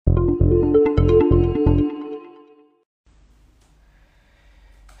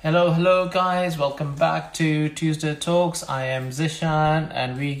Hello, hello, guys. Welcome back to Tuesday Talks. I am Zishan,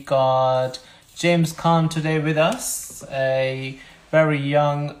 and we got James Cann today with us, a very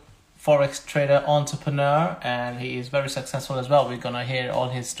young forex trader entrepreneur, and he is very successful as well. We're gonna hear all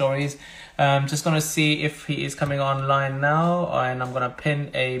his stories. Just gonna see if he is coming online now, and I'm gonna pin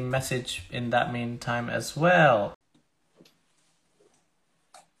a message in that meantime as well.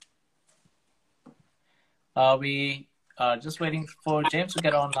 We are just waiting for James to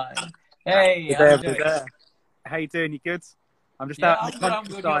get online. Hey, We're how you there, we're doing? there. How you doing? You good? I'm just Yeah, out in the I'm good. I'm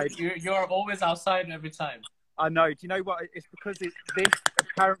good. You're countryside. you're, you're always outside every time. I know. Do you know what? It's because this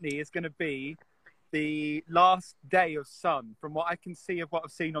apparently is going to be the last day of sun, from what I can see of what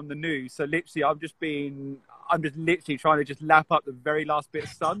I've seen on the news. So literally, I'm just literally trying to just lap up the very last bit of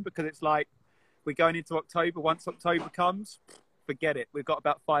sun because it's like we're going into October. Once October comes, forget it. We've got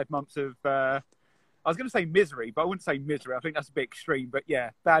about 5 months of. I was going to say misery, but I wouldn't say misery. I think that's a bit extreme. But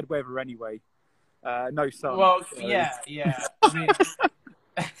yeah, bad weather anyway. No sun. Well, So. yeah. I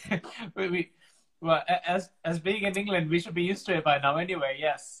mean, we well, as being in England, we should be used to it by now anyway.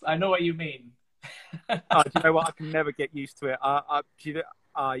 Yes, I know what you mean. Oh, do you know what? I can never get used to it. I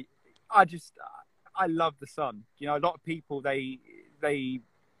just, I love the sun. You know, a lot of people they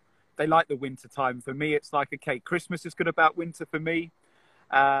like the winter time. For me, it's like okay, Christmas is good about winter for me,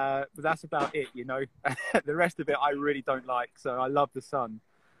 but that's about it. You know, the rest of it I really don't like. So I love the sun.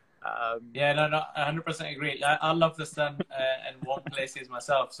 Yeah, no, 100% agree. I love the sun and warm places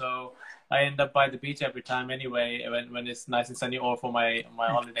myself, so I end up by the beach every time anyway when it's nice and sunny or for my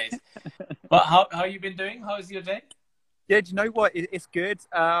holidays. But how you been doing? How's your day? Yeah, do you know what? It's good.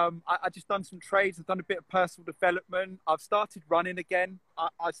 I just done some trades. I've done a bit of personal development. I've started running again.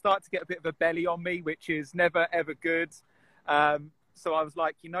 I started to get a bit of a belly on me, which is never, ever good. So I was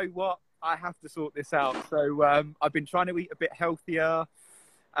like, you know what? I have to sort this out. So I've been trying to eat a bit healthier,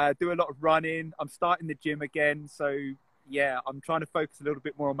 do a lot of running. I'm starting the gym again. So yeah, I'm trying to focus a little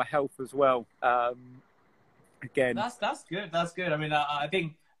bit more on my health as well. Again. That's good. That's good. I mean, I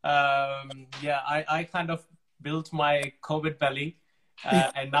think yeah, I kind of built my COVID belly,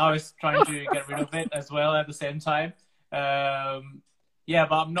 and now it's trying to get rid of it as well at the same time. Yeah,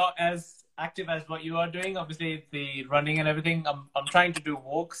 but I'm not as active as what you are doing. Obviously, the running and everything. I'm trying to do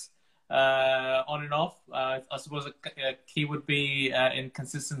walks on and off. I suppose a key would be in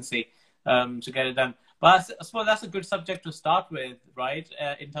consistency to get it done. But I suppose that's a good subject to start with, right?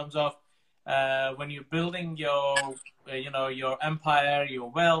 In terms of when you're building your, your empire, your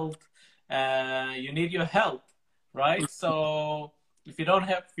wealth, you need your health, right? So if you don't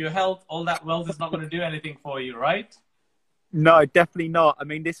have your health, all that wealth is not going to do anything for you, right? No, definitely not. I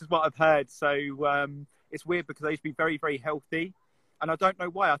mean, this is what I've heard. So it's weird because I used to be very, very healthy. And I don't know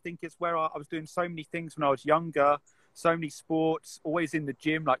why. I think it's where I was doing so many things when I was younger, so many sports, always in the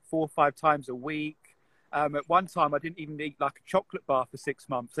gym like 4 or 5 times a week. At one time, I didn't even eat like a chocolate bar for 6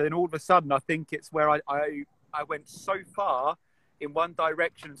 months. And then all of a sudden, I think it's where I went so far in one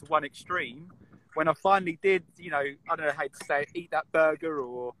direction to one extreme. When I finally did, I don't know how to say it, eat that burger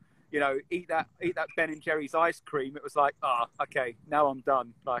or eat that Ben and Jerry's ice cream. It was like, okay, now I'm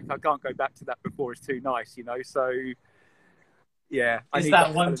done. Like I can't go back to that before. It's too nice. So yeah, I It's need that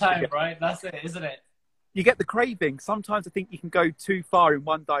that one balance time, again. right? That's it, isn't it? You get the craving. Sometimes I think you can go too far in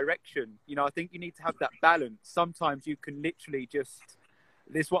one direction. I think you need to have that balance. Sometimes you can literally just.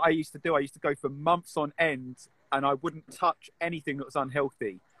 This is what I used to do. I used to go for months on end, and I wouldn't touch anything that was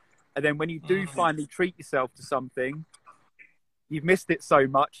unhealthy. And then when you do Mm. finally treat yourself to something, you've missed it so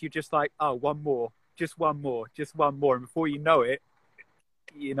much. You're just like, oh, one more, just one more, just one more, and before you know it,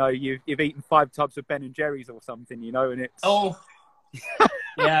 you've eaten 5 tubs of Ben and Jerry's or something. And it's. Oh,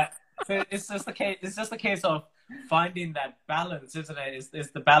 yeah. So it's just the case. It's just the case of finding that balance, isn't it?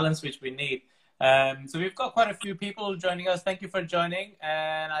 Is the balance which we need. So we've got quite a few people joining us. Thank you for joining.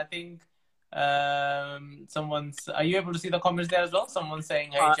 And I think someone's. Are you able to see the comments there as well? Someone's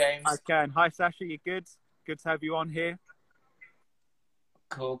saying, "Hey, I James." can. Hi, Sasha. You good? Good to have you on here.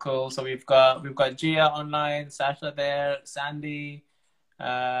 Cool, cool. So we've got Gia online, Sasha there, Sandy.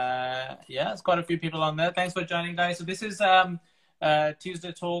 Yeah, it's quite a few people on there. Thanks for joining, guys. So this is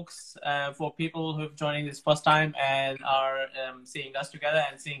Tuesday Talks for people who've joining this first time and are seeing us together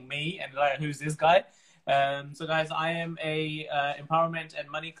and seeing me and like, who's this guy? So guys, I am a empowerment and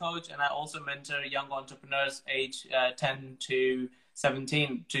money coach, and I also mentor young entrepreneurs age 10 to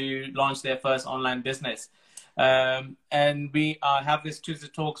 17 to launch their first online business. And we have this Tuesday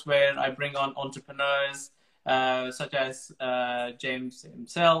Talks where I bring on entrepreneurs such as James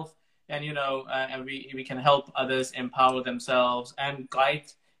himself, and and we can help others empower themselves and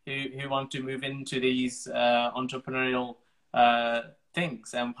guide who want to move into these entrepreneurial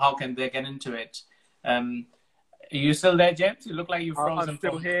things, and how can they get into it? Are you still there, James? You look like you've I'm frozen.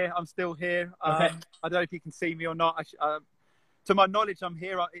 still here. I'm still here. Okay. I don't know if you can see me or not. To my knowledge, I'm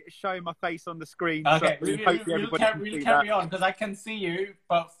here. It's showing my face on the screen. Okay, So hopefully everybody can we'll see carry that. on because I can see you,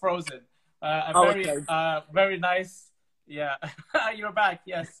 but frozen. Okay. Very nice. Yeah, you're back.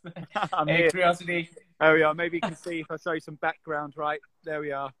 Yes. I'm Hey, here. curiosity. There we are. Maybe you can see if I show some background, right? There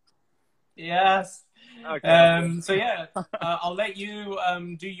we are. Yes. Okay. So yeah, I'll let you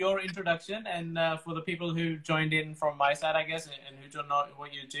do your introduction, and for the people who joined in from my side, I guess, and who don't know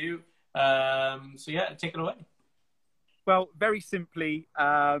what you do. So yeah, take it away. Well, very simply,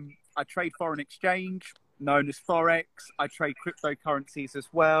 I trade foreign exchange, known as Forex. I trade cryptocurrencies as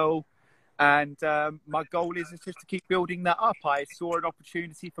well. And my goal is just to keep building that up. I saw an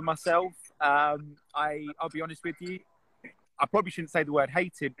opportunity for myself. I'll be honest with you. I probably shouldn't say the word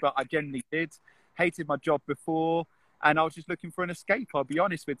hated, but I generally did. Hated my job before, and I was just looking for an escape. I'll be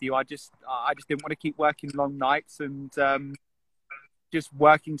honest with you. I just didn't want to keep working long nights and just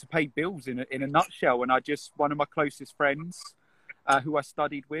working to pay bills in a nutshell. And one of my closest friends, who I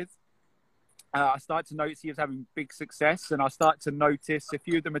studied with, I started to notice he was having big success, and I started to notice a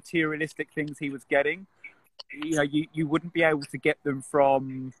few of the materialistic things he was getting. You know, you wouldn't be able to get them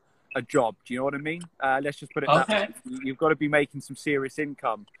from a job. Do you know what I mean? Let's just put it that way. You've got to be making some serious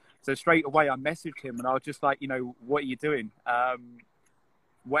income. So straight away, I messaged him, and I was just like, you know, what are you doing?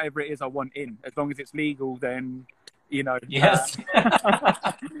 Whatever it is I want in, as long as it's legal, then, you know, Yes.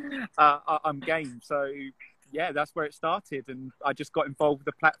 I'm game. So yeah, that's where it started. And I just got involved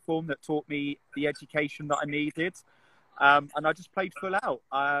with a platform that taught me the education that I needed. And I just played full out.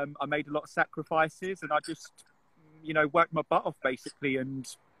 I made a lot of sacrifices, and I just, you know, worked my butt off basically, and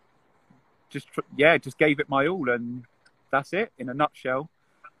just gave it my all. And that's it in a nutshell.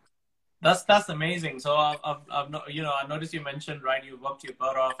 That's amazing. So I've not, you know, I noticed you mentioned, right, you worked your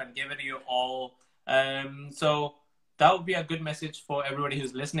butt off and gave it your all. So that would be a good message for everybody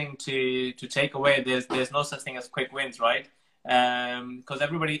who's listening to take away. There's no such thing as quick wins, right? Because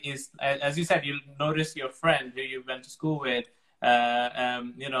everybody is, as you said, you notice your friend who you went to school with,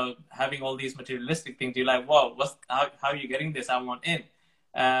 you know, having all these materialistic things. You're like, whoa, how are you getting this? I want in.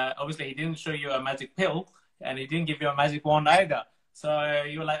 Obviously, he didn't show you a magic pill, and he didn't give you a magic wand either. So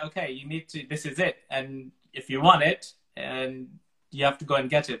you were like, okay, you need to, this is it. And if you want it, and you have to go and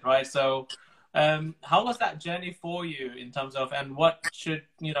get it, right? So how was that journey for you in terms of, and what should,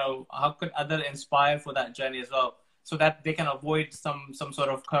 you know, how could others inspire for that journey as well, so that they can avoid some sort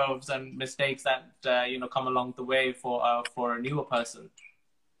of curves and mistakes that, you know, come along the way for a newer person?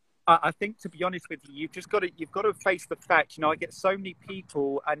 I think, to be honest with you, you've got to face the fact. You know, I get so many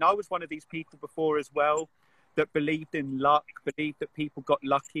people, and I was one of these people before as well, that believed in luck, believed that people got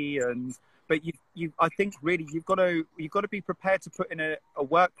lucky, but I think really you've got to be prepared to put in a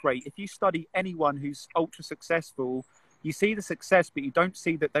work rate. If you study anyone who's ultra successful, you see the success, but you don't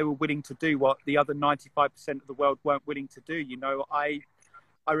see that they were willing to do what the other 95% of the world weren't willing to do. You know, I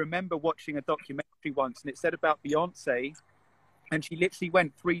remember watching a documentary once, and it said about Beyonce, and she literally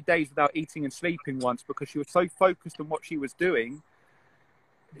went 3 days without eating and sleeping once because she was so focused on what she was doing.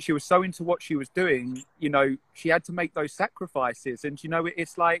 She was so into what she was doing, you know, she had to make those sacrifices. And, you know,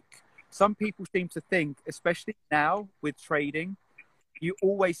 it's like some people seem to think, especially now with trading, you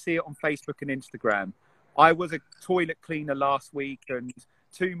always see it on Facebook and Instagram. I was a toilet cleaner last week, and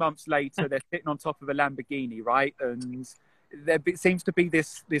 2 months later, they're sitting on top of a Lamborghini, right? And there seems to be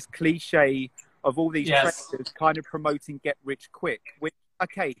this cliche of all these traders kind of promoting get rich quick. Which,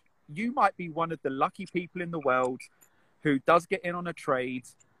 okay, you might be one of the lucky people in the world who does get in on a trade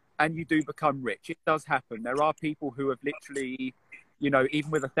and you do become rich. It does happen. There are people who have literally, you know, even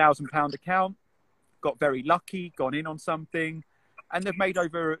with £1,000 account, got very lucky, gone in on something, and they've made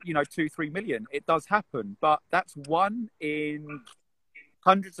over, you know, 2-3 million. It does happen, but that's one in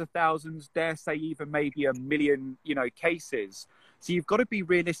hundreds of thousands, dare say even maybe a million, you know, cases. So you've got to be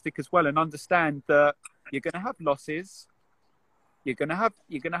realistic as well and understand that you're going to have losses. You're going to have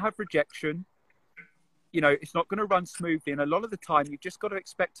rejection. You know, it's not going to run smoothly. And a lot of the time, you've just got to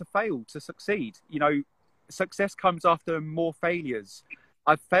expect to fail to succeed. You know, success comes after more failures.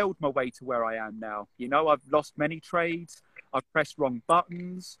 I've failed my way to where I am now. You know, I've lost many trades. I've pressed wrong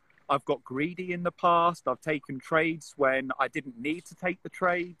buttons. I've got greedy in the past. I've taken trades when I didn't need to take the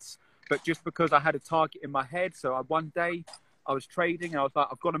trades, but just because I had a target in my head. So one day I was trading and I was like,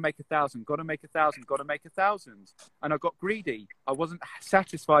 I've got to make 1,000, got to make 1,000, got to make 1,000. And I got greedy. I wasn't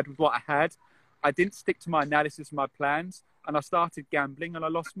satisfied with what I had. I didn't stick to my analysis and my plans, and I started gambling and I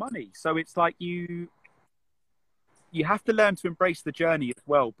lost money. So it's like you have to learn to embrace the journey as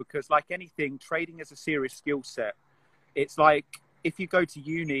well, because like anything, trading is a serious skill set. It's like if you go to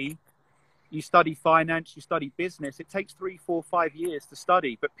uni, you study finance, you study business, it takes 3, 4, 5 years to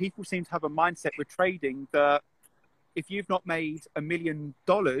study. But people seem to have a mindset with trading that if you've not made $1 million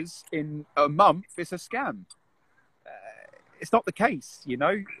in a month, it's a scam. It's not the case, you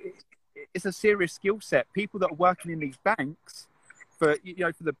know. It's a serious skill set. People that are working in these banks, for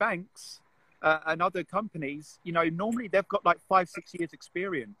the banks and other companies, you know, normally they've got like 5, 6 years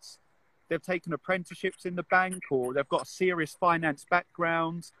experience. They've taken apprenticeships in the bank, or they've got a serious finance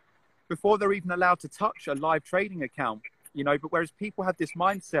background before they're even allowed to touch a live trading account, you know. But whereas people have this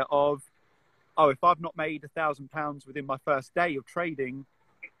mindset of, oh, if I've not made £1,000 within my first day of trading,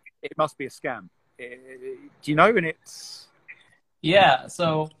 it must be a scam. Do you know? And it's... Yeah.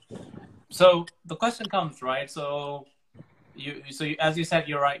 So the question comes, right? So as you said,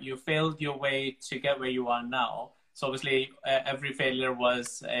 you're right. You failed your way to get where you are now. So obviously, every failure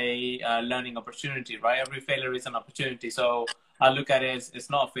was a learning opportunity, right? Every failure is an opportunity. So I look at it as it's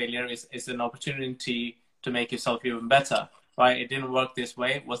not a failure. It's an opportunity to make yourself even better, right? It didn't work this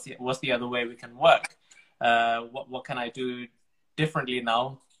way. What's the other way we can work? What can I do differently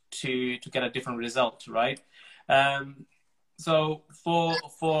now to get a different result, right? So for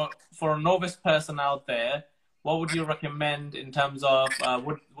a novice person out there, what would you recommend in terms of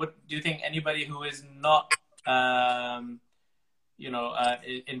would do you think anybody who is not in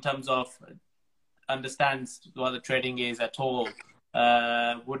terms of understands what the trading is at all,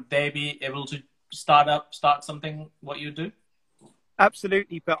 would they be able to start something what you do?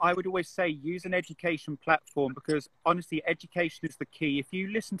 Absolutely, but I would always say use an education platform, because honestly, education is the key. If you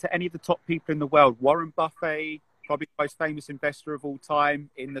listen to any of the top people in the world, Warren Buffett, probably the most famous investor of all time,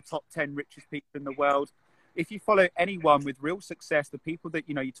 in the top 10 richest people in the world. If you follow anyone with real success, the people that,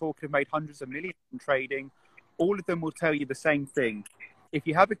 you know, you talk have made hundreds of millions in trading, all of them will tell you the same thing. If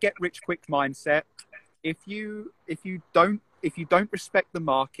you have a get rich quick mindset, if you don't respect the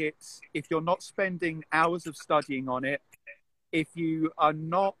markets, if you're not spending hours of studying on it, if you are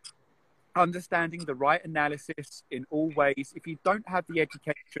not understanding the right analysis in all ways, if you don't have the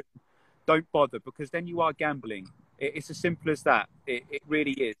education, don't bother, because then you are gambling. It's as simple as that. It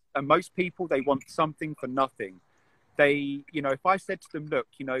really is. And most people, they want something for nothing. They, you know, if I said to them, look,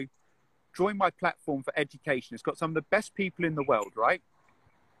 you know, join my platform for education. It's got some of the best people in the world, right?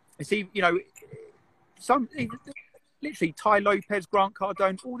 See, you know, literally Ty Lopez, Grant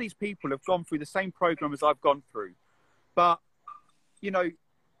Cardone, all these people have gone through the same program as I've gone through. But, you know,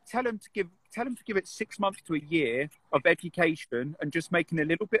 tell them to give it 6 months to a year of education and just making a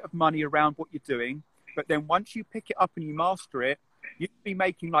little bit of money around what you're doing. But then once you pick it up and you master it, you can be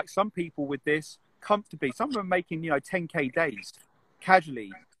making, like some people with this, comfortably. Some of them are making, you know, 10K days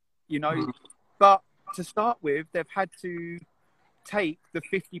casually, you know. But to start with, they've had to take the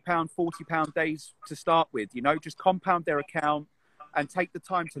 £50, £40 days to start with, you know, just compound their account and take the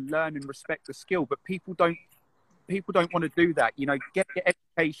time to learn and respect the skill. But people don't want to do that. You know, get your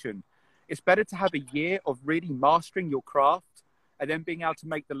education. It's better to have a year of really mastering your craft and then being able to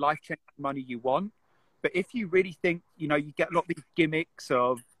make the life-changing money you want. But if you really think, you know, you get a lot of these gimmicks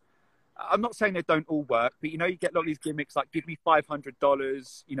of, I'm not saying they don't all work, but, you know, you get a lot of these gimmicks like, give me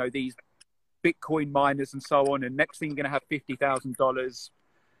 $500, you know, these Bitcoin miners and so on, and next thing you're going to have $50,000.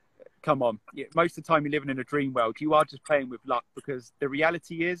 Come on. Yeah, most of the time you're living in a dream world. You are just playing with luck, because the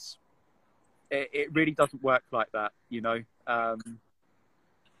reality is it really doesn't work like that, you know. No,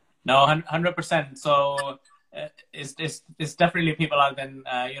 100%. So it's definitely people out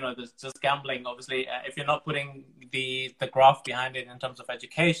there, you know, there's just gambling. Obviously, if you're not putting the graph behind it in terms of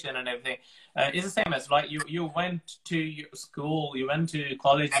education and everything, it's the same as, right? You went to school, you went to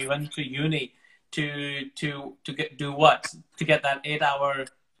college, you went to uni to do what? To get that 8-hour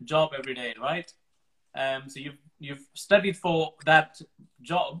job every day, right? So you've studied for that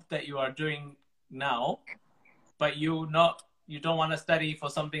job that you are doing now, but you don't want to study for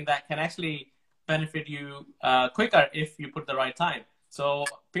something that can actually benefit you quicker if you put the right time. So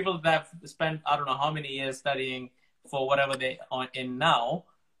people that have spent, I don't know how many years studying for whatever they are in now,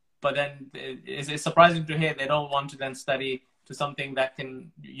 but then it's surprising to hear they don't want to then study to something that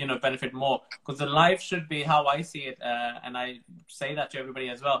can, you know, benefit more. Because the life should be how I see it, and I say that to everybody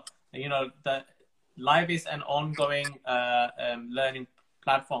as well. You know, the life is an ongoing learning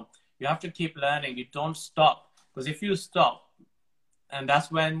platform. You have to keep learning. You don't stop, because if you stop, and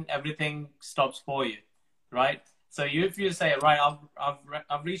that's when everything stops for you, right? So if you say, right,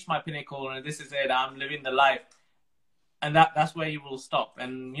 I've reached my pinnacle and this is it, I'm living the life, and that's where you will stop.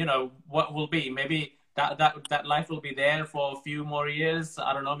 And you know what will be, maybe that life will be there for a few more years.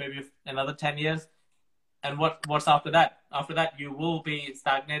 I don't know, maybe another 10 years. and what's after that? After that, you will be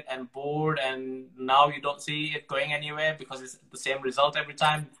stagnant and bored, and now you don't see it going anywhere because it's the same result every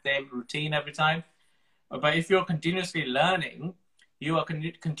time, same routine every time. But if you're continuously learning, you are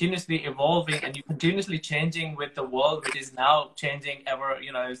continuously evolving, and you're continuously changing with the world, which is now changing ever.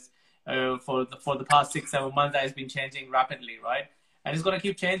 For the past 6-7 months, that has been changing rapidly, right? And it's going to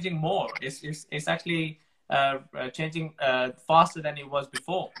keep changing more. It's actually changing faster than it was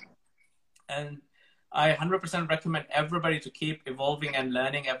before. And I 100% recommend everybody to keep evolving and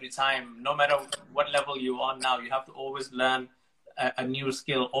learning every time. No matter what level you're on now, you have to always learn a new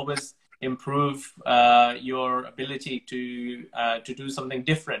skill, always improve your ability to do something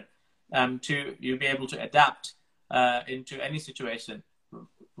different, to you be able to adapt into any situation.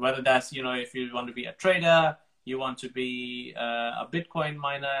 Whether that's, if you want to be a trader, you want to be a Bitcoin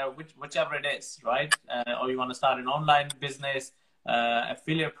miner, whichever it is, right? Or you want to start an online business,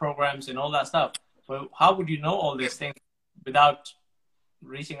 affiliate programs and all that stuff. Well, how would you know all these things without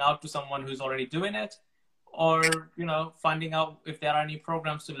reaching out to someone who's already doing it, or finding out if there are any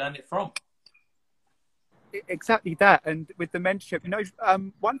programs to learn it from? Exactly that. And with the mentorship,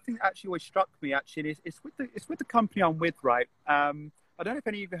 one thing that actually always struck me actually is it's with the company I'm with, right? I don't know if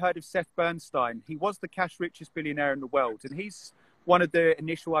any of you heard of Seth Bernstein. He was the cash richest billionaire in the world, and he's one of the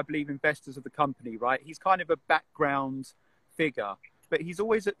initial, I believe, investors of the company, right? He's kind of a background figure, but he's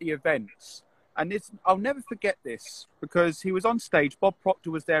always at the events. And I'll never forget this, because he was on stage. Bob Proctor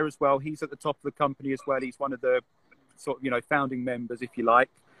was there as well. He's at the top of the company as well. He's one of the sort of, founding members, if you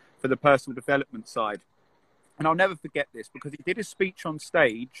like, for the personal development side. And I'll never forget this, because he did a speech on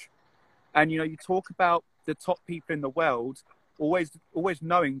stage, and, you talk about the top people in the world always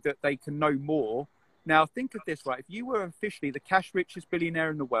knowing that they can know more. Now, think of this, right? If you were officially the cash richest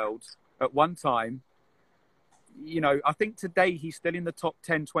billionaire in the world at one time, I think today he's still in the top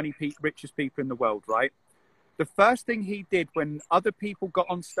 10, 20 richest people in the world, right? The first thing he did when other people got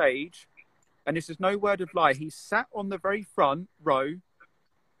on stage, and this is no word of lie, he sat on the very front row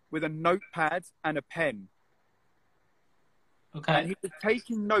with a notepad and a pen. Okay. And he was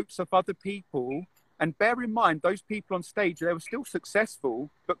taking notes of other people. And bear in mind, those people on stage, they were still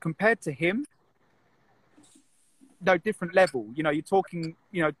successful, but compared to him, no, different level. You're talking,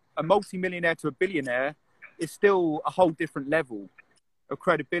 a multi-millionaire to a billionaire is still a whole different level of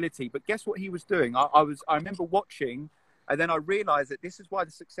credibility. But guess what he was doing? I remember watching, and then I realized that this is why the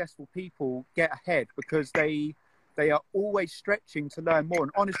successful people get ahead, because they are always stretching to learn more.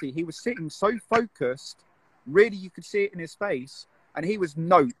 And honestly, he was sitting so focused, really, you could see it in his face. And he was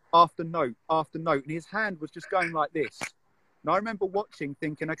note after note after note. And his hand was just going like this. And I remember watching,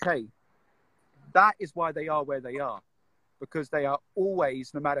 thinking, okay, that is why they are where they are. Because they are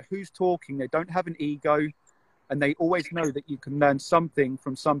always, no matter who's talking, they don't have an ego. And they always know that you can learn something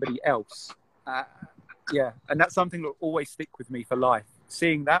from somebody else. Yeah. And that's something that will always stick with me for life.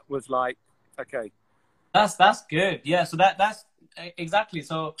 Seeing that was like, okay. That's good. Yeah. So that's exactly.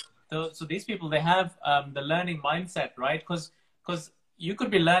 So these people, they have the learning mindset, right? Because you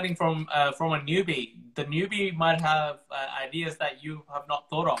could be learning from a newbie. The newbie might have ideas that you have not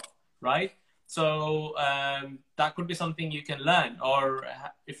thought of, right? So that could be something you can learn. Or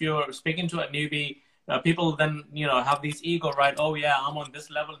if you're speaking to a newbie, people then have this ego, right? Oh yeah, I'm on this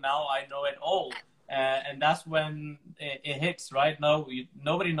level now. I know it all, and that's when it hits, right? No,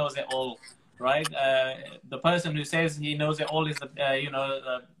 nobody knows it all, right? The person who says he knows it all is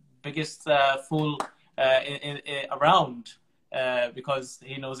the biggest fool around. Because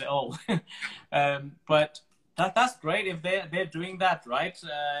he knows it all. But that's great if they're doing that, right?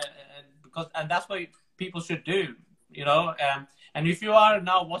 And that's what people should do, and if you are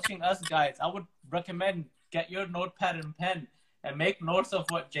now watching us, guys, I would recommend get your notepad and pen and make notes of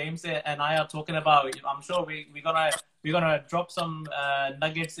what James and I are talking about. I'm sure we're gonna drop some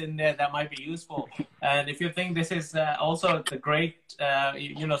nuggets in there that might be useful. And if you think this is also the great,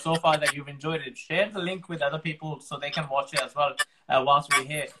 so far that you've enjoyed it, share the link with other people so they can watch it as well whilst we're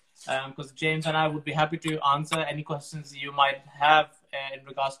here. Because James and I would be happy to answer any questions you might have in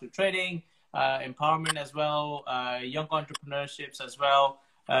regards to trading, empowerment as well, young entrepreneurships as well.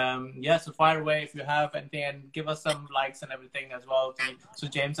 So fire away if you have anything, and give us some likes and everything as well. So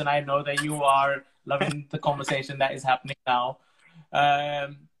James and I know that you are loving the conversation that is happening now.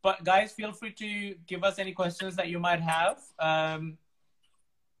 But guys, feel free to give us any questions that you might have.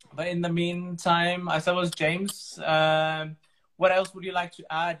 But in the meantime, I suppose, James, what else would you like to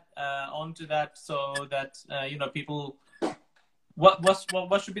add onto that, so that people,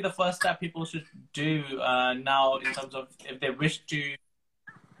 what should be the first step people should do now in terms of if they wish to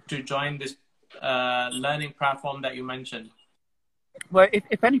join this learning platform that you mentioned? Well,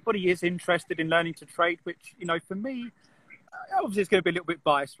 if anybody is interested in learning to trade, which, you know, for me, obviously it's going to be a little bit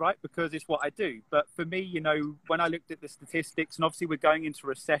biased, right? Because it's what I do. But for me, you know, when I looked at the statistics, and obviously we're going into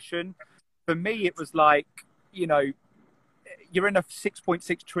recession, for me, it was like, you know, you're in a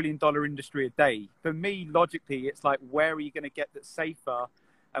 $6.6 trillion industry a day. For me, logically, it's like, where are you going to get that safer?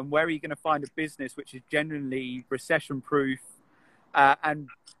 And where are you going to find a business which is genuinely recession proof and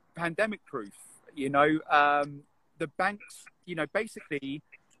pandemic proof? You know, the banks, you know, basically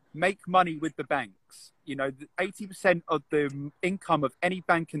make money with the banks. You know, 80% of the income of any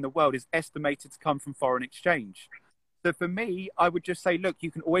bank in the world is estimated to come from foreign exchange. So for me, I would just say, look,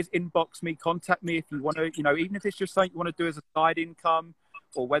 you can always inbox me, contact me if you want to, you know, even if it's just something you want to do as a side income,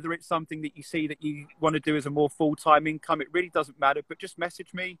 or whether it's something that you see that you want to do as a more full-time income, it really doesn't matter. But just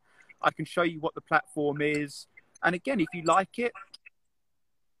message me. I can show you what the platform is. And again, if you like it,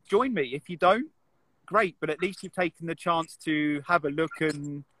 join me. If you don't, great. But at least you've taken the chance to have a look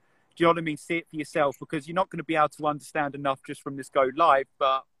and, do you know what I mean, see it for yourself, because you're not going to be able to understand enough just from this go live.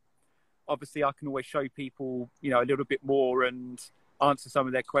 But obviously I can always show people, you know, a little bit more and answer some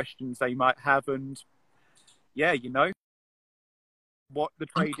of their questions they might have. And yeah, you know, what the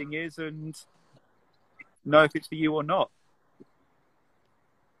trading is and know if it's for you or not.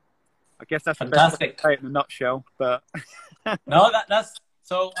 I guess that's the best way to say it in a nutshell. But no, that's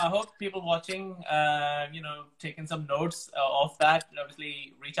so. I hope people watching, you know, taking some notes of that.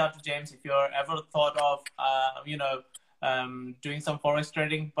 Obviously, reach out to James if you're ever thought of, you know, doing some forex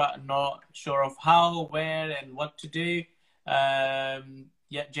trading, but not sure of how, where, and what to do.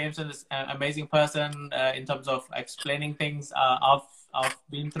 Yeah, James is an amazing person in terms of explaining things. I've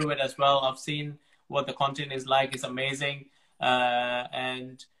been through it as well. I've seen what the content is like. It's amazing. Oh,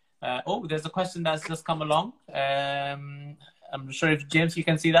 there's a question that's just come along. I'm not sure if James, you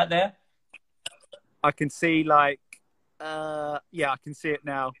can see that there. I can see like, yeah, I can see it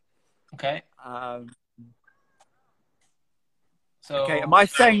now. Okay. So, okay, am I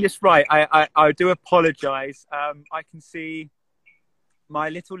saying this right? I do apologize. I can see my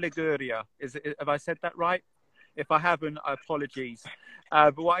little Liguria. Have I said that right? If I haven't, apologies.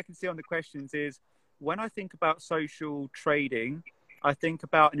 But what I can see on the questions is, when I think about social trading, I think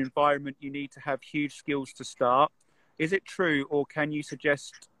about an environment you need to have huge skills to start. Is it true, or can you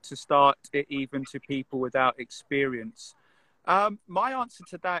suggest to start it even to people without experience? My answer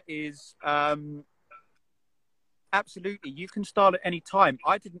to that is absolutely. You can start at any time.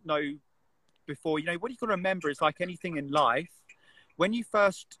 I didn't know before. You know, what you got to remember is, like anything in life, when you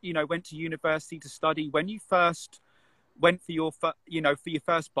first, you know, went to university to study, when you first went for your, you know, for your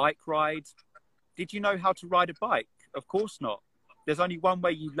first bike ride, did you know how to ride a bike? Of course not. There's only one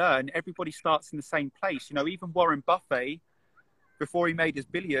way you learn. Everybody starts in the same place. You know, even Warren Buffett, before he made his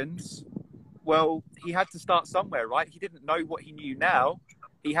billions, well, he had to start somewhere, right? He didn't know what he knew now.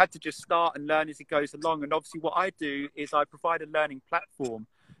 He had to just start and learn as he goes along. And obviously what I do is I provide a learning platform.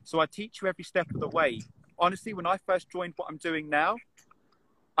 So I teach you every step of the way. Honestly, when I first joined what I'm doing now,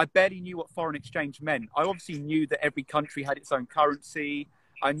 I barely knew what foreign exchange meant. I obviously knew that every country had its own currency.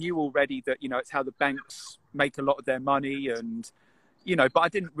 I knew already that, you know, it's how the banks make a lot of their money and, you know, but I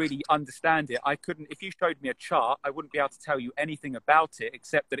didn't really understand it. I couldn't, if you showed me a chart, I wouldn't be able to tell you anything about it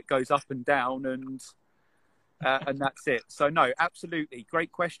except that it goes up and down and that's it. So no, absolutely.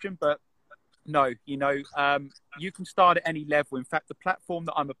 Great question. But no, you know, you can start at any level. In fact, the platform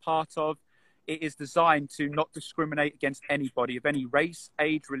that I'm a part of, it is designed to not discriminate against anybody of any race,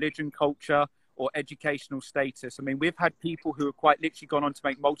 age, religion, culture, or educational status. I mean, we've had people who have quite literally gone on to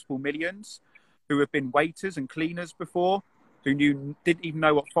make multiple millions, who have been waiters and cleaners before, who didn't even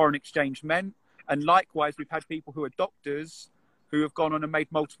know what foreign exchange meant. And likewise, we've had people who are doctors who have gone on and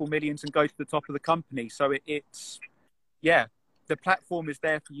made multiple millions and go to the top of the company. So it's, yeah, the platform is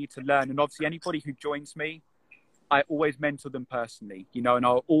there for you to learn. And obviously anybody who joins me, I always mentor them personally, you know, and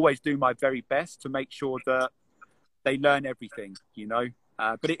I'll always do my very best to make sure that they learn everything, you know.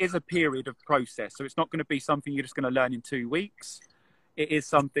 But it is a period of process. So it's not going to be something you're just going to learn in 2 weeks. It is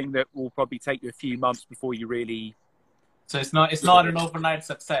something that will probably take you a few months before you really. So it's not an overnight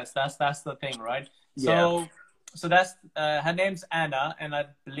success. That's the thing, right? Yeah. So that's her name's Anna, and I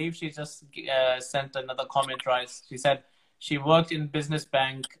believe she just sent another comment, right? She said she worked in business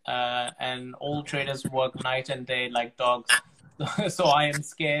bank, and all traders work night and day like dogs. So I am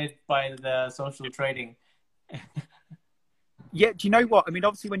scared by the social trading. Yeah, do you know what? I mean,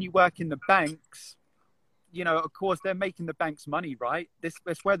 obviously, when you work in the banks, you know, of course, they're making the banks money, right?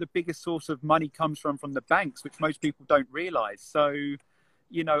 That's where the biggest source of money comes from the banks, which most people don't realize. So,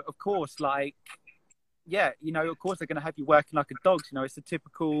 you know, of course, like, yeah, you know, of course, they're going to have you working like a dog. You know, it's a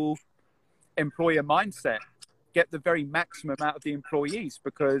typical employer mindset. get the very maximum out of the employees,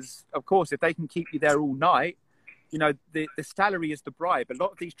 because of course if they can keep you there all night, you know, the salary is the bribe. A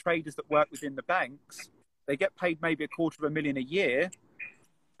lot of these traders that work within the banks, they get paid maybe $250,000 a year,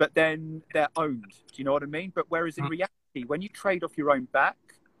 but then they're owned. Do you know what I mean? But whereas in reality, when you trade off your own back,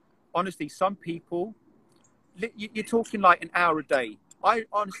 honestly, some people, you're talking like an hour a day. I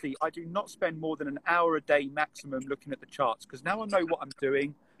do not spend more than an hour a day maximum looking at the charts, because now I know what I'm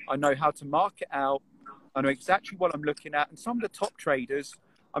doing. I know how to mark it out. I know exactly what I'm looking at. And some of the top traders,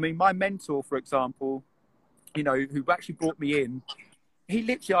 I mean, my mentor, for example, you know, who actually brought me in, he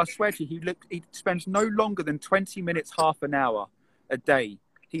literally, I swear to you, he spends no longer than 20 minutes, half an hour a day.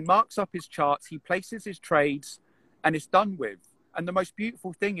 He marks up his charts, he places his trades, and it's done with. And the most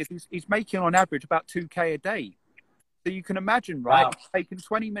beautiful thing is he's making on average about 2K a day. So you can imagine, right? Wow. He's taking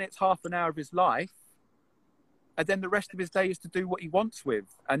 20 minutes, half an hour of his life, and then the rest of his day is to do what he wants with.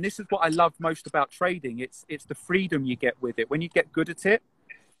 And this is what I love most about trading. It's the freedom you get with it. When you get good at it,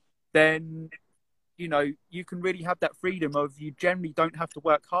 then, you know, you can really have that freedom of, you generally don't have to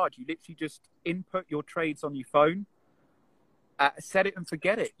work hard. You literally just input your trades on your phone, set it and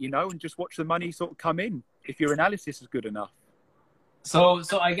forget it, you know, and just watch the money sort of come in if your analysis is good enough. So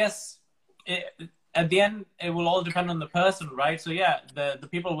I guess at the end, it will all depend on the person, right? So yeah, the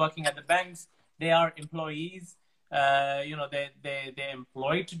people working at the banks, they are employees. You know, they're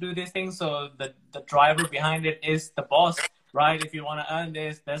employed to do these things. So the driver behind it is the boss, right? If you want to earn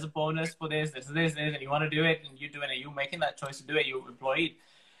this, there's a bonus for this, and you want to do it, and you're doing it, you're making that choice to do it, you're employed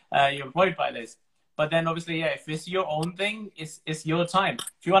by this. But then obviously, yeah, if it's your own thing, it's your time.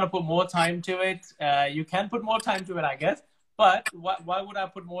 If you want to put more time to it, you can put more time to it, I guess. But why would I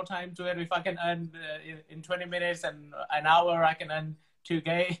put more time to it if I can earn in 20 minutes and an hour, I can earn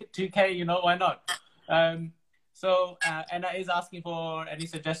 2K, you know, why not? So Anna is asking for any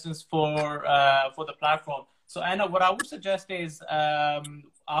suggestions for the platform. So Anna, what I would suggest is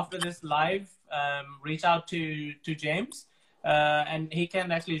after this live, reach out to James, and he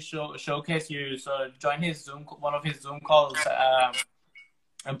can actually showcase you. So join his one of his Zoom calls,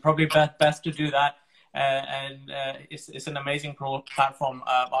 and probably best to do that. And it's an amazing platform.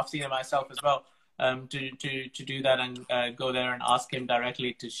 I've seen it myself as well. To do that and go there and ask him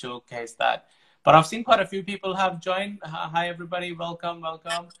directly to showcase that. But I've seen quite a few people have joined. Hi, everybody. Welcome.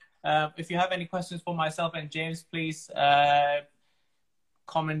 If you have any questions for myself and James, please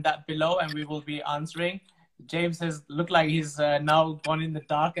comment that below and we will be answering. James has looked like he's now gone in the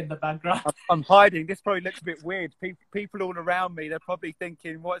dark in the background. I'm hiding. This probably looks a bit weird. People all around me, they're probably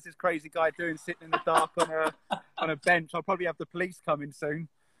thinking, what is this crazy guy doing sitting in the dark on a bench? I'll probably have the police coming soon.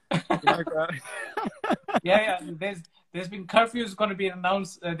 You know, Yeah. There's been curfews going to be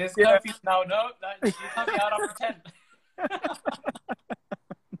announced. There's curfews now. No, you can't be out after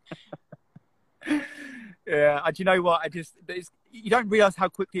 10. Yeah, and you know what? You don't realise how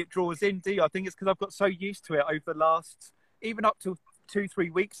quickly it draws in, do you? I think it's because I've got so used to it over the last, even up to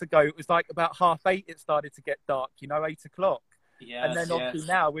 2-3 weeks ago, it was like about 8:30 it started to get dark, you know, 8 o'clock. Yes, and then obviously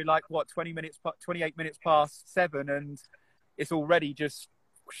now we're like, what, 28 minutes past 7, and it's already just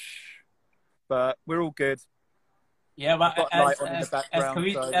whoosh. But we're all good. Yeah, but as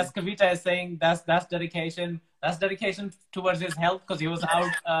Kavita is saying, that's dedication. That's dedication towards his health, because he was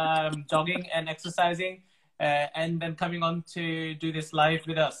out jogging and exercising, and then coming on to do this live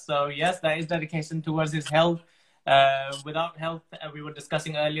with us. So yes, that is dedication towards his health. Without health, we were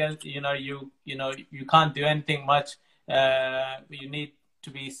discussing earlier, you can't do anything much. You need to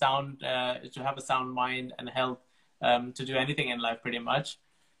be sound, to have a sound mind and health, to do anything in life, pretty much.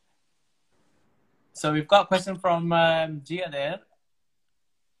 So we've got a question from Gia there.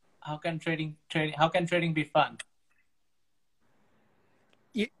 How can trading be fun?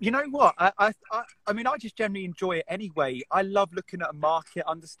 You know what? I mean, I just generally enjoy it anyway. I love looking at a market,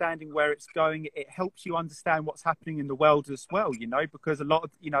 understanding where it's going. It helps you understand what's happening in the world as well, you know, because a lot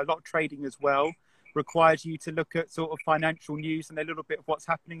of trading as well requires you to look at sort of financial news and a little bit of what's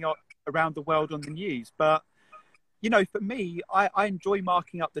happening around the world on the news. But, you know, for me, I enjoy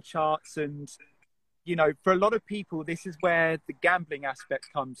marking up the charts, and, you know, for a lot of people, this is where the gambling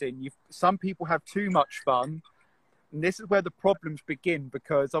aspect comes in. Some people have too much fun, and this is where the problems begin,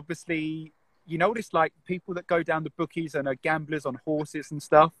 because obviously, you know what it's like, people that go down the bookies and are gamblers on horses and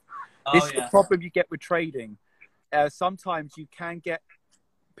stuff. This is the problem you get with trading. Sometimes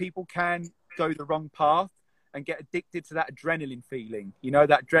people can go the wrong path and get addicted to that adrenaline feeling. You know,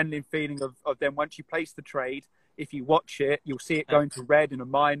 that adrenaline feeling of then once you place the trade, if you watch it, you'll see it going to red and a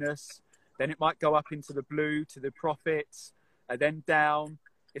minus. Then it might go up into the blue to the profits, and then down.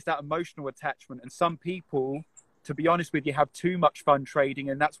 It's that emotional attachment. And some people, to be honest with you, have too much fun trading,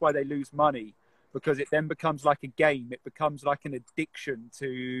 and that's why they lose money. because it then becomes like a game. It becomes like an addiction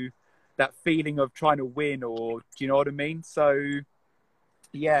to that feeling of trying to win, or do you know what I mean? So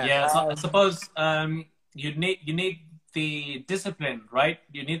yeah. Yeah, so I suppose you need the discipline, right?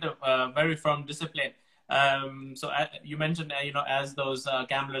 You need a very firm discipline. So you mentioned, as those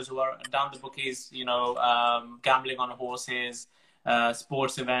gamblers who are down the bookies, gambling on horses,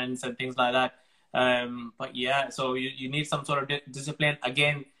 sports events, and things like that. But yeah, so you need some sort of discipline.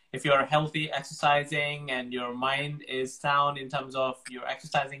 Again, if you're healthy, exercising, and your mind is sound in terms of you're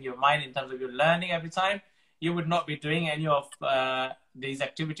exercising your mind in terms of you're learning every time, you would not be doing any of these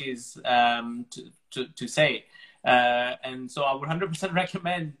activities, to say. And so I would 100%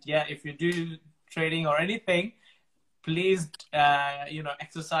 recommend, yeah, if you do trading or anything, please,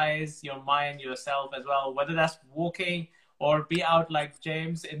 exercise your mind yourself as well, whether that's walking or be out like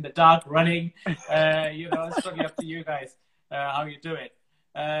James in the dark running. It's totally up to you guys how you do it.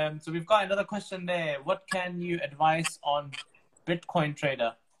 So we've got another question there. What can you advise on Bitcoin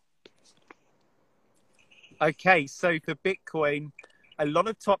trader? Okay, so for Bitcoin, a lot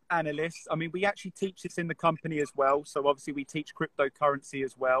of top analysts, I mean, we actually teach this in the company as well. So obviously we teach cryptocurrency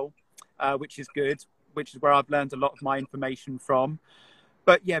as well, which is good, which is where I've learned a lot of my information from.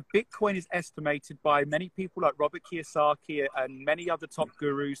 But yeah, Bitcoin is estimated by many people like Robert Kiyosaki and many other top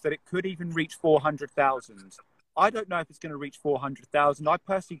gurus that it could even reach 400,000. I don't know if it's going to reach 400,000. I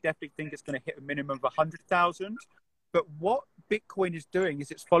personally definitely think it's going to hit a minimum of 100,000. But what Bitcoin is doing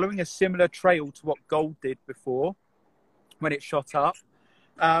is it's following a similar trail to what gold did before when it shot up.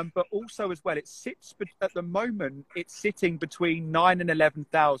 But also as well, it sits at the moment, it's sitting between 9 and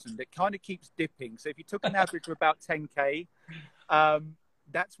 11,000. It kind of keeps dipping. So if you took an average of about 10K,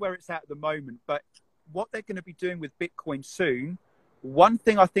 that's where it's at the moment. But what they're going to be doing with Bitcoin soon, one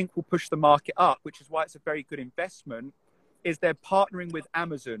thing I think will push the market up, which is why it's a very good investment, is they're partnering with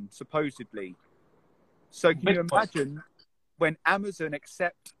Amazon, supposedly. So can you imagine when Amazon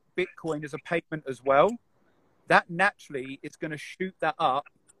accept Bitcoin as a payment as well? That naturally is going to shoot that up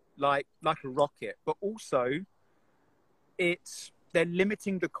like a rocket. But also, they're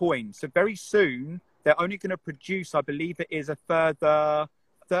limiting the coin. So very soon, they're only going to produce, I believe it is, a further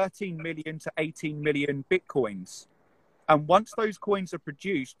 13 million to 18 million Bitcoins. And once those coins are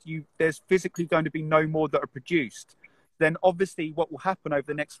produced, there's physically going to be no more that are produced. Then obviously what will happen over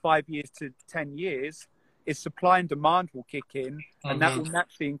the next 5 years to 10 years is supply and demand will kick in, and that will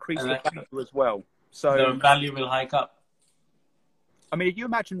naturally increase the value as well. So the value will hike up. I mean, if you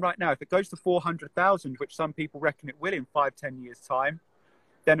imagine right now, if it goes to 400,000, which some people reckon it will in 5-10 years time,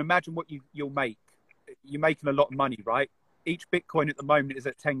 then imagine what you'll make. You're making a lot of money, right? Each Bitcoin at the moment is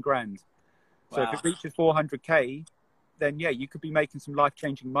at 10 grand. So if it reaches 400K, then yeah, you could be making some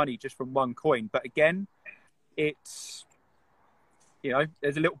life-changing money just from one coin. But again, it's,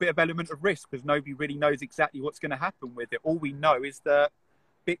 there's a little bit of element of risk because nobody really knows exactly what's going to happen with it. All we know is that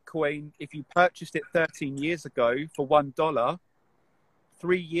Bitcoin, if you purchased it 13 years ago for $1,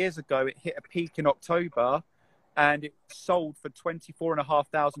 3 years ago, it hit a peak in October and it sold for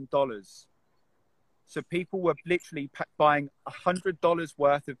 $24,500. So people were literally buying $100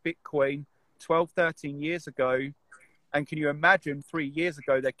 worth of Bitcoin 12, 13 years ago. And can you imagine 3 years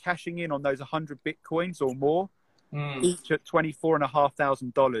ago, they're cashing in on those 100 Bitcoins or more, each at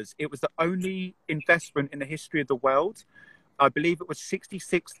 $24,500. It was the only investment in the history of the world. I believe it was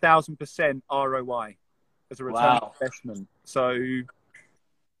 66,000% ROI as a return on investment. So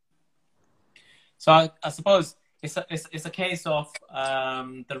I suppose it's a case of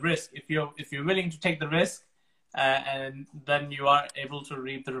the risk. If you're willing to take the risk, and then you are able to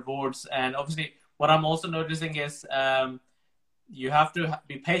reap the rewards. And obviously, what I'm also noticing is you have to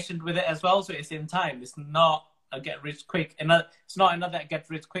be patient with it as well. So it's in time. It's not a get rich quick. It's not another get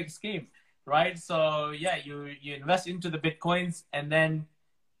rich quick scheme, right? So yeah, you invest into the Bitcoins, and then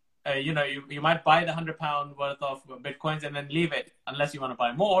you might buy the £100 worth of Bitcoins and then leave it, unless you want to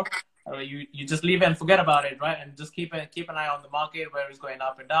buy more. You just leave it and forget about it, right? And just keep an eye on the market where it's going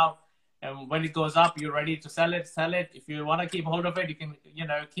up and down. And when it goes up, you're ready to sell it. If you want to keep hold of it, you can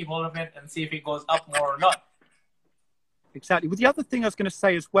keep hold of it and see if it goes up more or not. Exactly. Well, the other thing I was going to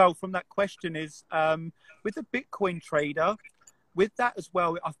say as well from that question is with the Bitcoin trader, with that as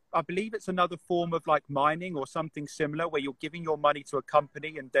well, I believe it's another form of like mining or something similar where you're giving your money to a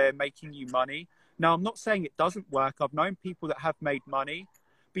company and they're making you money. Now, I'm not saying it doesn't work. I've known people that have made money,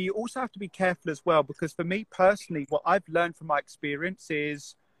 but you also have to be careful as well, because for me personally, what I've learned from my experience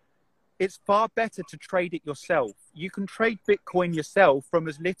is it's far better to trade it yourself. You can trade Bitcoin yourself from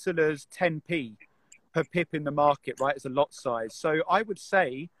as little as 10p per pip in the market, right, as a lot size. So I would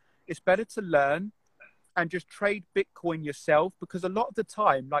say it's better to learn, and just trade Bitcoin yourself. Because a lot of the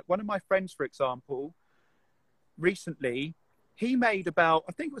time, like one of my friends, for example, recently, he made about,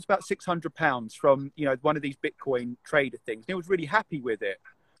 I think it was about £600 from, you know, one of these Bitcoin trader things. He was really happy with it.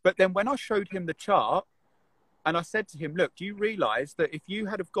 But then when I showed him the chart and I said to him, look, do you realize that if you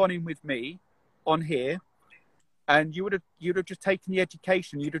had have gone in with me on here and you'd have just taken the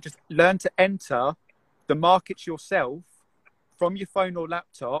education, you'd have just learned to enter the markets yourself from your phone or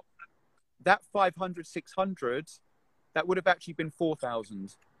laptop, that 500, 600, that would have actually been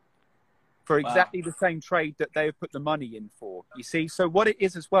 4,000 for exactly the same trade that they have put the money in for. You see, so what it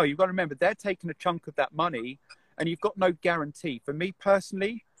is as well, you've got to remember they're taking a chunk of that money and you've got no guarantee. For me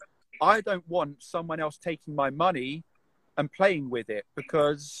personally, I don't want someone else taking my money and playing with it,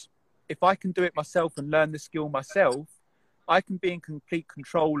 because if I can do it myself and learn the skill myself, I can be in complete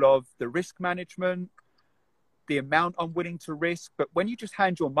control of the risk management, the amount I'm willing to risk. But when you just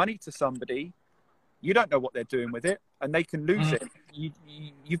hand your money to somebody, you don't know what they're doing with it and they can lose it.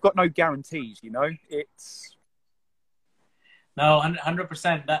 You've got no guarantees, you know. It's no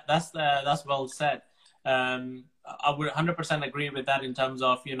 100%. That's well said. I would 100% agree with that in terms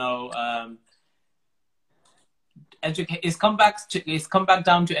of, you know, it's come back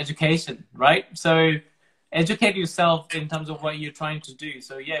down to education, right? So educate yourself in terms of what you're trying to do.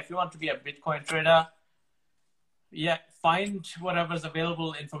 So yeah, if you want to be a Bitcoin trader, yeah, find whatever's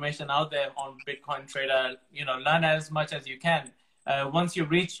available information out there on Bitcoin trader, you know, learn as much as you can. Once you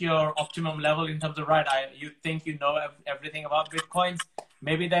reach your optimum level in terms of, right, you think you know everything about Bitcoins,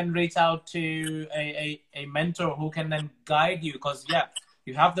 maybe then reach out to a mentor who can then guide you, because yeah,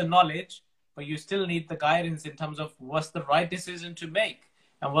 you have the knowledge, but you still need the guidance in terms of what's the right decision to make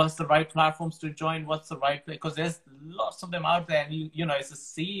and what's the right platforms to join, what's the right, because there's lots of them out there, and you know, it's a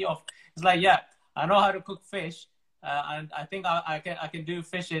sea of, it's like, yeah, I know how to cook fish, and I think I can do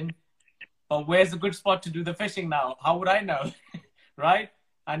fishing, but where's a good spot to do the fishing now? How would I know? Right?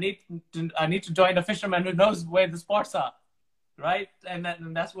 I need to join a fisherman who knows where the spots are, right? And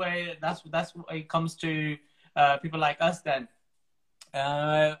that's where it comes to people like us. Then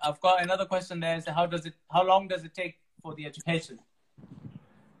I've got another question there. Is how long does it take for the education?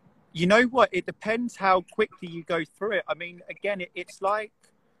 You know what? It depends how quickly you go through it. I mean, again, it's like,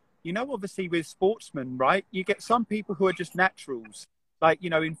 you know, obviously with sportsmen, right? You get some people who are just naturals. Like, you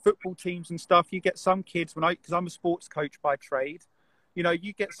know, in football teams and stuff, you get some kids, because I'm a sports coach by trade, you know,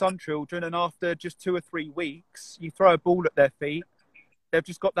 you get some children and after just 2 or 3 weeks, you throw a ball at their feet, they've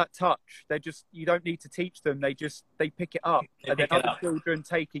just got that touch. You don't need to teach them. They pick it up. And then other children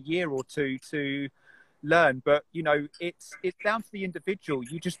take a year or two to learn. But, you know, it's down to the individual.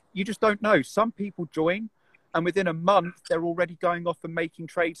 You just don't know. Some people join and within a month, they're already going off and making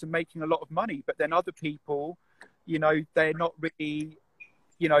trades and making a lot of money. But then other people, you know, they're not really,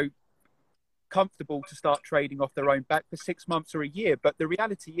 you know, comfortable to start trading off their own back for 6 months or a year. But the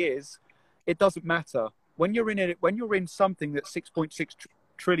reality is, it doesn't matter. When you're in it, when you're in something that's 6.6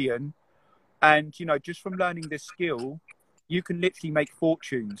 trillion, and, you know, just from learning this skill, you can literally make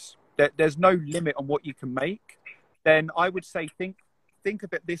fortunes. There's no limit on what you can make. Then I would say, think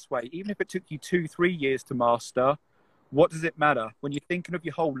of it this way. Even if it took you 2-3 years to master, what does it matter? When you're thinking of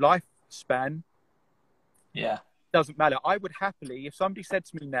your whole lifespan, yeah, it doesn't matter. I would happily, if somebody said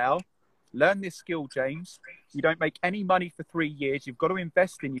to me now, learn this skill, James, you don't make any money for 3 years, you've got to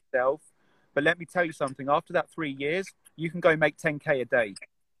invest in yourself, but let me tell you something, after that 3 years, you can go make 10K a day.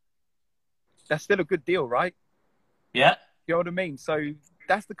 That's still a good deal, right? Yeah. You know what I mean? So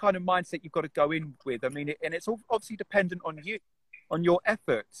that's the kind of mindset you've got to go in with. I mean, and it's obviously dependent on you, on your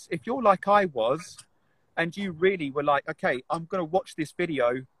efforts. If you're like I was, and you really were like, okay, I'm going to watch this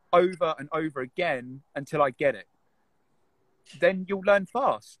video over and over again until I get it, then you'll learn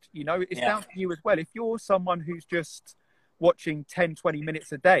fast. You know, it's down to you as well. If you're someone who's just watching 10-20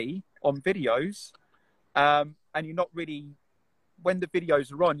 minutes a day on videos, and you're not really, when the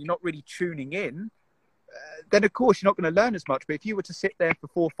videos are on, you're not really tuning in, then of course you're not going to learn as much. But if you were to sit there for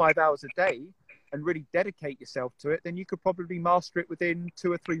 4 or 5 hours a day and really dedicate yourself to it, then you could probably master it within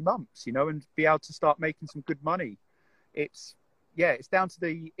 2 or 3 months, you know, and be able to start making some good money. It's down to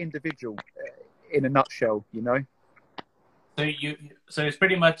the individual in a nutshell, you know. So it's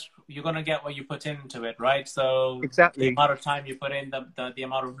pretty much, you're gonna get what you put into it, right? So exactly the amount of time you put in, the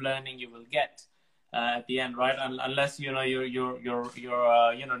amount of learning you will get at the end, right? Unless you know you're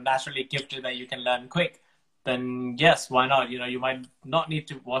you know, naturally gifted that you can learn quick, then yes, why not? You know, you might not need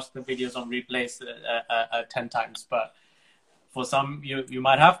to watch the videos on replays 10 times, but for some you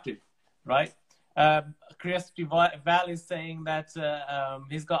might have to, right? Curiosity Val is saying that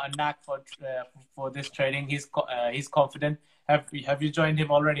he's got a knack for this trading. He's confident. Have you joined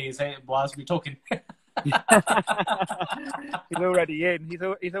him already? Whilst we're talking. He's already in.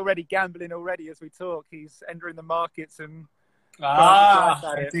 He's already gambling already as we talk. He's entering the markets and throwing his life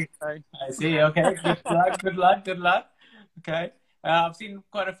at I it. see. So, I see. Okay. Good luck. Good luck. Good luck. Okay. I've seen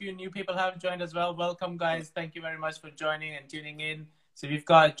quite a few new people have joined as well. Welcome, guys. Thank you very much for joining and tuning in. So we've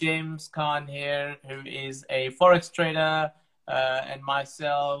got James Cann here, who is a forex trader, and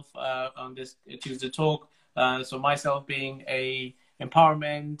myself on this Tuesday talk. So myself being a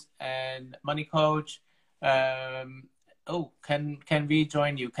empowerment and money coach. Oh, can we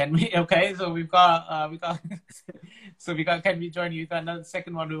join you? Can we? Okay, so we got so we got, can we join you? We've got another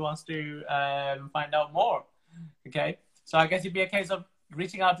second one who wants to find out more. Okay, so I guess it'd be a case of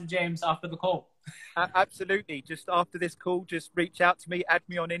reaching out to James after the call. absolutely. Just after this call, just reach out to me, add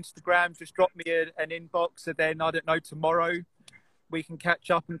me on Instagram, just drop me an inbox, and then I don't know, tomorrow we can catch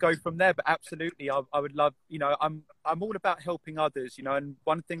up and go from there. But absolutely, I would love, I'm all about helping others, and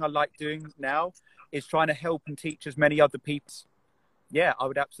one thing I like doing now is trying to help and teach as many other people. Yeah, I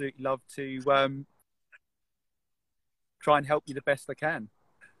would absolutely love to try and help you the best I can.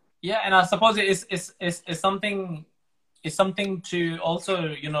 Yeah, and I suppose it's something to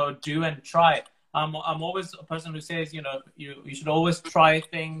also do and try. I'm always a person who says you should always try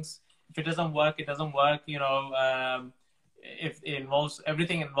things. If it doesn't work, it doesn't work. If it involves,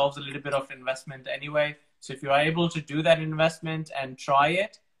 everything involves a little bit of investment anyway. So if you are able to do that investment and try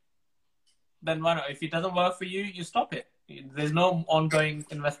it, then why not? If it doesn't work for you, you stop it. There's no ongoing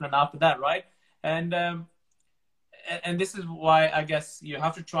investment after that, right? And this is why I guess you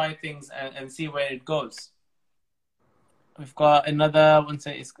have to try things and see where it goes. We've got another one. So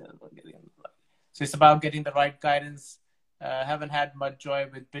it's about getting the right guidance. Haven't had much joy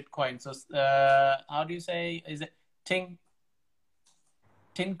with Bitcoin. So how do you say? Is it Tinku?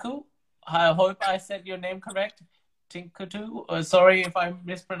 I hope I said your name correct. Tinku. Sorry if I'm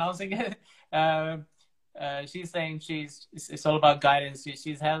mispronouncing it. She's saying it's all about guidance.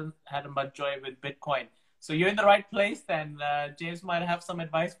 She's had much joy with Bitcoin. So you're in the right place, then James might have some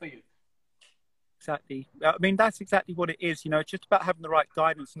advice for you. Exactly. I mean, that's exactly what it is. It's just about having the right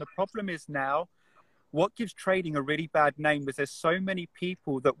guidance. And the problem is now, what gives trading a really bad name is there's so many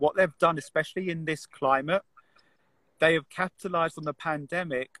people that what they've done, especially in this climate, they have capitalized on the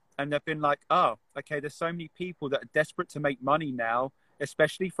pandemic and they've been like, oh, okay, there's so many people that are desperate to make money now,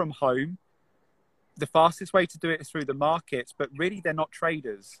 especially from home. The fastest way to do it is through the markets, but really they're not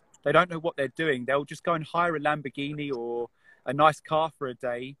traders. They don't know what they're doing. They'll just go and hire a Lamborghini or a nice car for a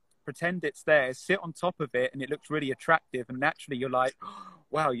day, pretend it's there, sit on top of it, and it looks really attractive. And naturally, you're like,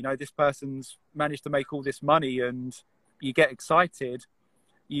 wow, this person's managed to make all this money, and you get excited.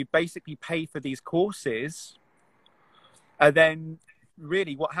 You basically pay for these courses. And then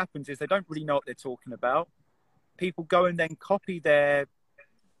really what happens is they don't really know what they're talking about. People go and then copy their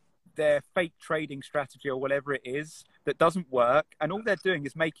fake trading strategy or whatever it is that doesn't work, and all they're doing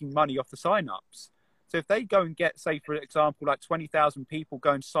is making money off the sign-ups. So if they go and get, say, for example, like 20,000 people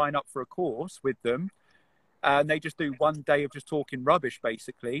go and sign up for a course with them, and they just do one day of just talking rubbish,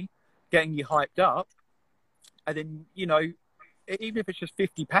 basically, getting you hyped up, and then, even if it's just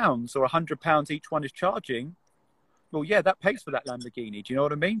 £50 or £100 each one is charging, well, yeah, that pays for that Lamborghini. Do you know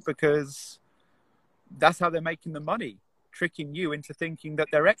what I mean? Because that's how they're making the money, tricking you into thinking that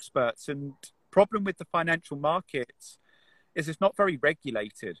they're experts. And problem with the financial markets is it's not very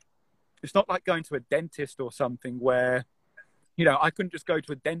regulated. It's not like going to a dentist or something where, I couldn't just go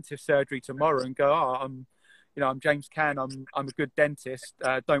to a dentist surgery tomorrow and go, oh, I'm James Cann. I'm a good dentist.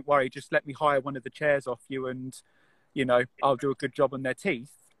 Don't worry. Just let me hire one of the chairs off you and, I'll do a good job on their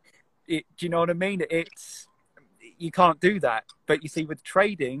teeth. Do you know what I mean? You can't do that. But you see, with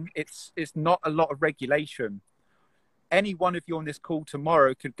trading, it's not a lot of regulation. Any one of you on this call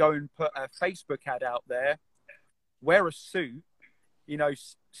tomorrow could go and put a Facebook ad out there, wear a suit,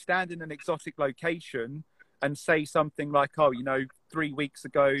 stand in an exotic location and say something like, oh, 3 weeks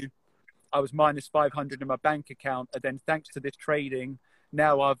ago, I was minus 500 in my bank account. And then thanks to this trading,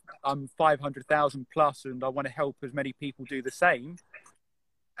 now I'm 500,000 plus and I want to help as many people do the same.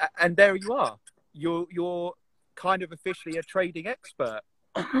 And there you are. You're kind of officially a trading expert.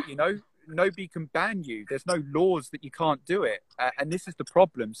 Nobody can ban you. There's no laws that you can't do it. And this is the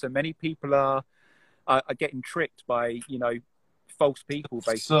problem. So many people are getting tricked by, false people,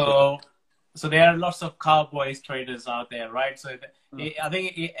 basically. So there are lots of cowboys traders out there, right? So I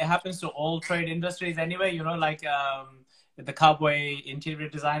think it happens to all trade industries anyway, like the cowboy interior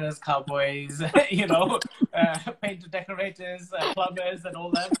designers, cowboys, painter decorators, plumbers and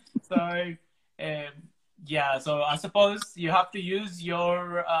all that. So, yeah, so I suppose you have to use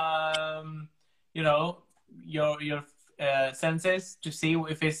your, your senses to see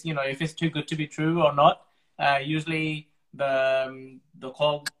if it's, you know, if it's too good to be true or not. Usually the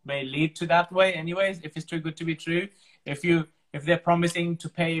call may lead to that way anyways, if it's too good to be true. If they're promising to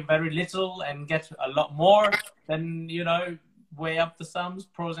pay very little and get a lot more, then, you know, weigh up the sums,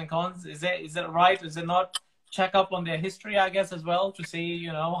 pros and cons. Is it right? Is it not? Check up on their history, I guess, as well, to see,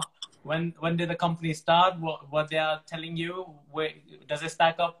 you know, when did the company start, what they are telling you, does it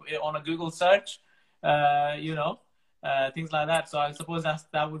stack up on a Google search, you know, things like that. So I suppose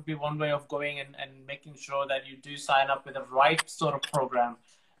that would be one way of going and making sure that you do sign up with the right sort of program,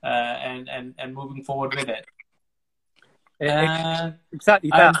 and moving forward with it. Exactly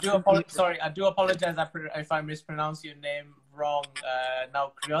that. I do apologize if I mispronounce your name wrong.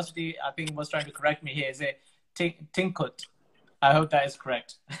 Now, Curiosity, I think, was trying to correct me here. Is it Tinkut? I hope that is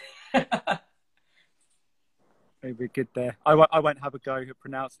correct. Maybe good there. I won't have a go at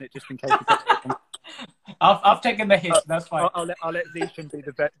pronouncing it just in case. I've taken the hit. That's fine. I'll let Zishan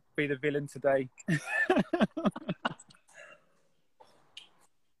be the villain today.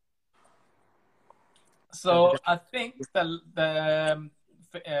 So I think the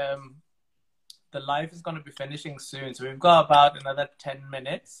live is going to be finishing soon. So we've got about another 10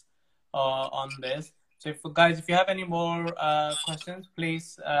 minutes on this. So if you have any more questions,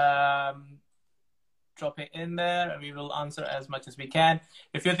 please drop it in there and we will answer as much as we can.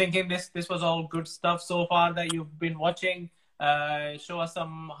 If you're thinking this was all good stuff so far that you've been watching, show us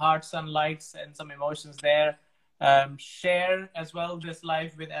some hearts and likes and some emotions there. Share as well this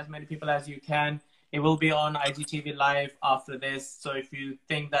live with as many people as you can. It will be on IGTV Live after this. So if you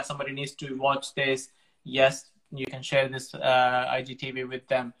think that somebody needs to watch this, yes, you can share this IGTV with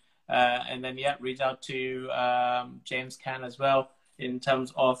them. And then, yeah, reach out to James Cann as well in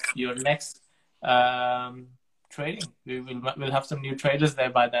terms of your next trading. We'll have some new traders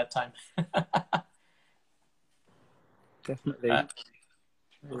there by that time. Definitely.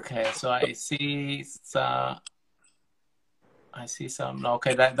 Okay, so I see some.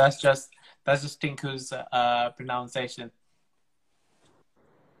 Okay, that's just Tinku's pronunciation.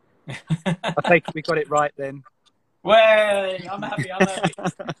 I think we got it right then. Way, I'm happy.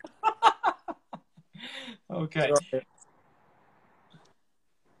 Okay. Right.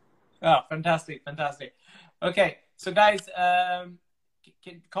 Oh, fantastic. Okay, so guys,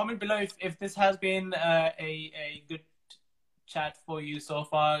 comment below if this has been a good chat for you so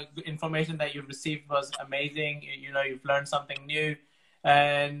far. Good information that you've received was amazing. You know, you've learned something new.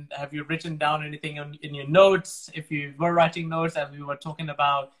 And have you written down anything in your notes? If you were writing notes, as we were talking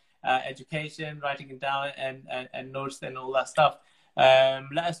about education, writing it down and notes and all that stuff.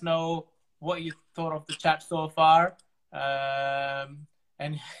 Let us know what you thought of the chat so far.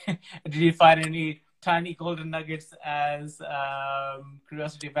 And did you find any tiny golden nuggets, as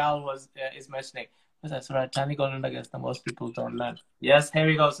Curiosity Val is mentioning? That's right, tiny golden nuggets that most people don't learn. Yes, here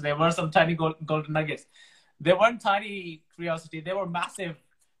we go. So there were some tiny golden nuggets. They weren't tiny, Curiosity. They were massive.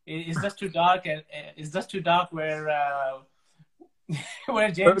 It's just too dark, and it's just too dark where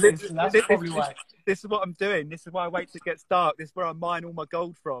James is. So that's probably why. This is what I'm doing. This is why I wait till it gets dark. This is where I mine all my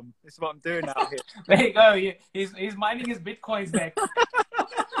gold from. This is what I'm doing out here. There you go. He's mining his bitcoins there.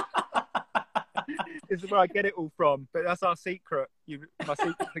 This is where I get it all from. But that's our secret. My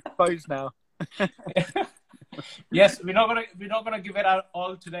secret's exposed now. Yes, we're not gonna give it out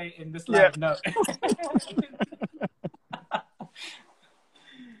all today in this live. Yeah.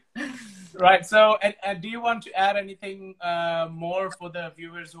 No. Right. So, and do you want to add anything more for the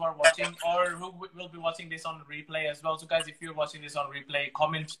viewers who are watching or who will be watching this on replay as well? So, guys, if you're watching this on replay,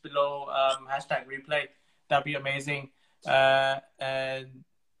 comment below #replay. That'd be amazing. And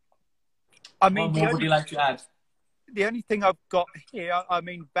I mean, what would you like to add? The only thing I've got here, I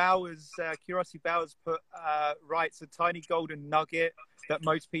mean, Curiosity Bowers writes a tiny golden nugget that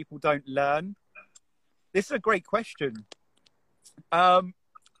most people don't learn. This is a great question.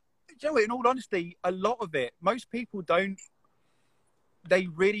 Joe, in all honesty, a lot of it, most people don't. They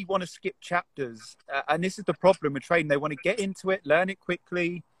really want to skip chapters, and this is the problem with trading. They want to get into it, learn it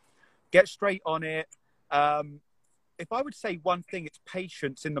quickly, get straight on it. If I would say one thing, it's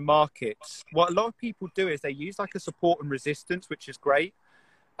patience in the markets. What a lot of people do is they use like a support and resistance, which is great.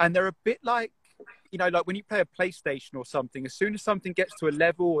 And they're a bit like, you know, like when you play a PlayStation or something, as soon as something gets to a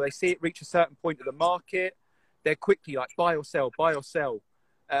level or they see it reach a certain point of the market, they're quickly like buy or sell,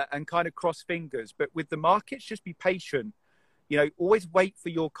 and kind of cross fingers. But with the markets, just be patient. You know, always wait for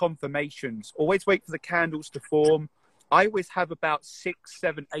your confirmations. Always wait for the candles to form. I always have about 6,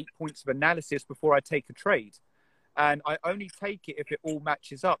 7, 8 points of analysis before I take a trade. And I only take it if it all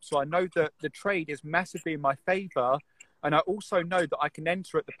matches up. So I know that the trade is massively in my favor. And I also know that I can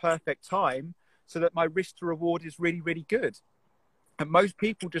enter at the perfect time so that my risk to reward is really, really good. And most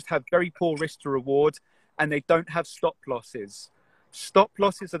people just have very poor risk to reward, and they don't have stop losses. Stop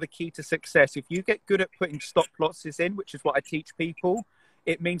losses are the key to success. If you get good at putting stop losses in, which is what I teach people,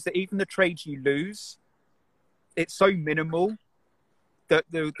 it means that even the trades you lose, it's so minimal that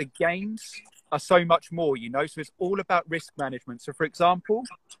the gains are so much more, you know? So it's all about risk management. So for example,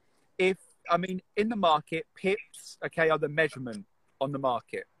 in the market, pips, okay, are the measurement on the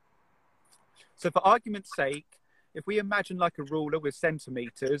market. So for argument's sake, if we imagine like a ruler with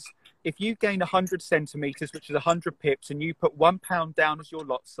centimeters, if you gain 100 centimeters, which is 100 pips, and you put £1 down as your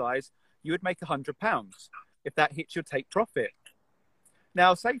lot size, you would make £100. If that hits your take profit.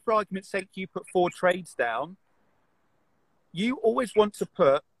 Now, say for argument's sake, you put 4 trades down, you always want to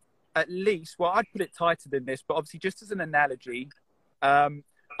put at least, well, I'd put it tighter than this, but obviously just as an analogy,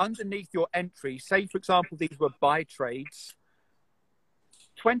 underneath your entry, say for example, these were buy trades,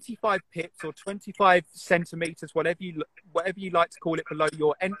 25 pips or 25 centimeters, whatever you like to call it, below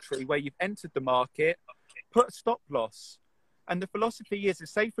your entry where you've entered the market, put a stop loss. And the philosophy is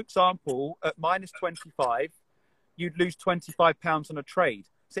say for example, at minus 25, you'd lose £25 on a trade.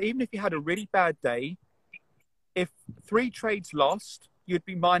 So even if you had a really bad day, if 3 trades lost, you'd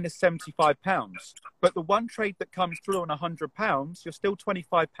be minus £75. But the one trade that comes through on £100, you're still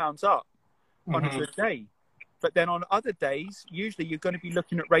 £25 up on a good day. But then on other days, usually you're going to be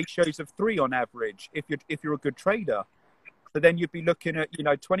looking at ratios of 3 on average if you're a good trader. So then you'd be looking at, you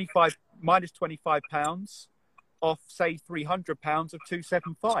know, minus £25 off, say, £300 of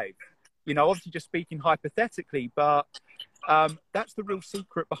 275. You know, obviously just speaking hypothetically, but that's the real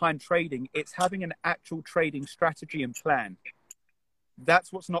secret behind trading. It's having an actual trading strategy and plan.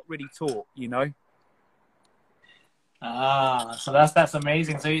 That's what's not really taught, you know. So that's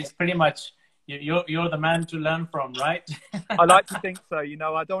amazing. So it's pretty much you're the man to learn from, right? I like to think so. You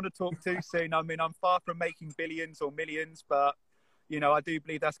know, I don't want to talk too soon. I mean, I'm far from making billions or millions, but you know, I do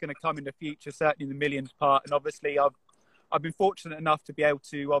believe that's going to come in the future, certainly in the millions part. And obviously, I've been fortunate enough to be able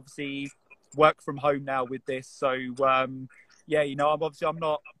to obviously work from home now with this. So yeah, you know,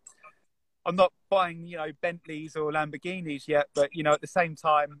 I'm not buying, you know, Bentleys or Lamborghinis yet, but you know, at the same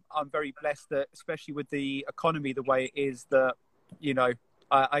time, I'm very blessed that, especially with the economy the way it is, that you know,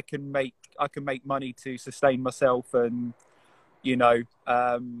 I can make money to sustain myself and you know,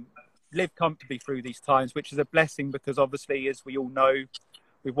 live comfortably through these times, which is a blessing because obviously, as we all know,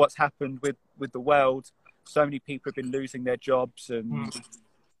 with what's happened with the world, so many people have been losing their jobs and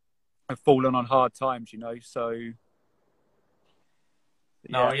have fallen on hard times, you know. So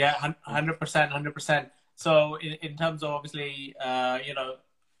no, yeah, 100%, 100%. So in terms of obviously, you know,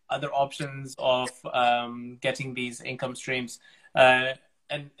 other options of getting these income streams,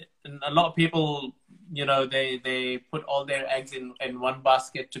 and a lot of people, you know, they put all their eggs in one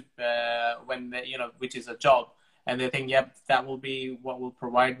basket to when they, you know, which is a job, and they think, yep, that will be what will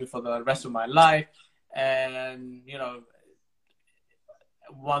provide me for the rest of my life. And you know,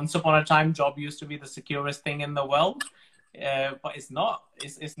 once upon a time, job used to be the securest thing in the world. But it's not.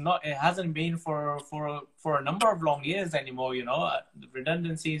 It's not. It hasn't been for a number of long years anymore. You know,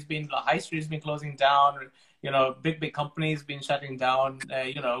 redundancy has been, high street has been closing down. You know, big companies been shutting down.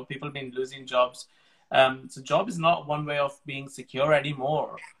 You know, people have been losing jobs. So job is not one way of being secure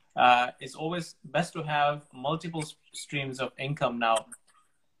anymore. It's always best to have multiple streams of income now.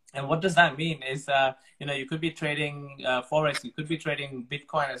 And what does that mean is, you know, you could be trading Forex, you could be trading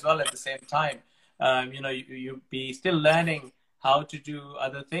Bitcoin as well at the same time. You know, you'd be still learning how to do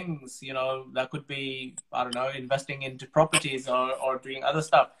other things. You know, that could be, I don't know, investing into properties or doing other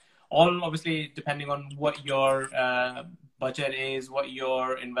stuff. All obviously depending on what your budget is, what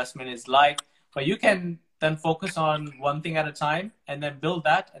your investment is like. But you can then focus on one thing at a time and then build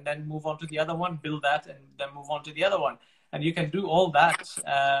that and then move on to the other one, build that and then move on to the other one. And you can do all that.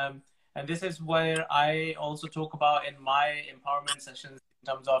 And this is where I also talk about in my empowerment sessions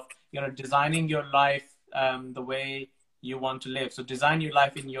in terms of, you know, designing your life the way you want to live. So design your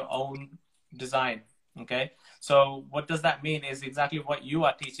life in your own design. Okay. So what does that mean is exactly what you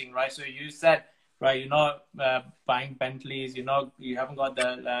are teaching, right? So you said, right, you're not buying Bentleys, you know, you haven't got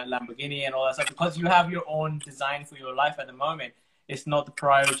the Lamborghini and all that stuff because you have your own design for your life at the moment. It's not the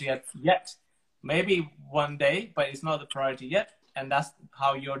priority yet. Maybe one day, but it's not the priority yet. And that's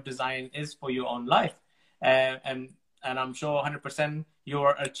how your design is for your own life. And I'm sure 100%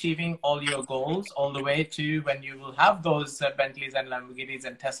 you're achieving all your goals all the way to when you will have those Bentleys and Lamborghinis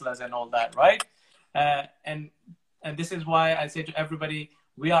and Teslas and all that, right? And this is why I say to everybody,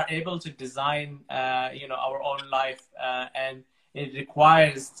 we are able to design, you know, our own life, and it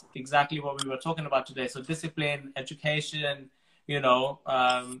requires exactly what we were talking about today. So discipline, education,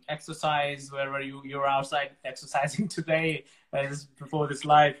 exercise wherever you're outside exercising today, as before this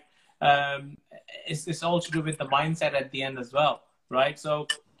live. It's all to do with the mindset at the end as well, right? So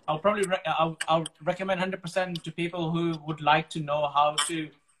I'll probably I'll recommend 100% to people who would like to know how to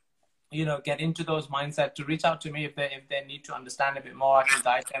get into those mindset, to reach out to me if they need to understand a bit more. I can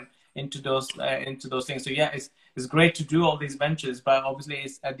guide them into those things. So yeah, it's great to do all these ventures, but obviously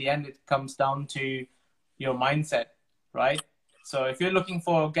at the end it comes down to your mindset, right? So if you're looking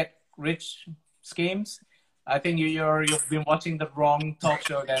for get rich schemes, I think you've been watching the wrong talk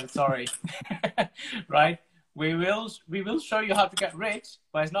show then. Sorry, right? We will show you how to get rich,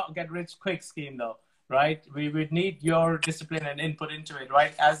 but it's not get rich quick scheme though, right? We would need your discipline and input into it,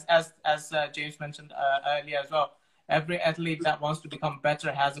 right? As James mentioned earlier as well. Every athlete that wants to become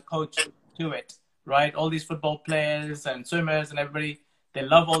better has a coach to it, right? All these football players and swimmers and everybody, they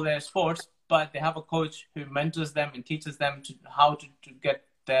love all their sports, but they have a coach who mentors them and teaches them how to get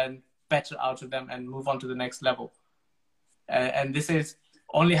then better out of them and move on to the next level. And this is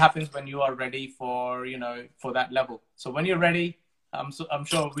only happens when you are ready for that level. So when you're ready, I'm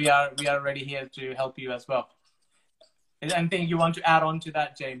sure we are ready here to help you as well. Is there anything you want to add on to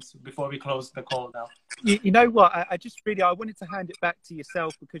that, James, before we close the call now? You know what? I wanted to hand it back to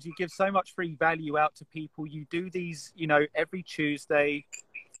yourself, because you give so much free value out to people. You do these, every Tuesday,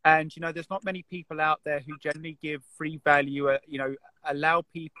 and there's not many people out there who generally give free value. Allow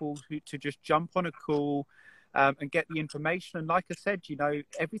people to just jump on a call and get the information. And like I said,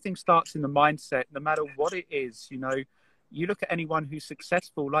 everything starts in the mindset, no matter what it is. You look at anyone who's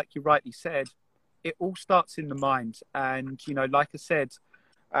successful, like you rightly said, it all starts in the mind. And, like I said,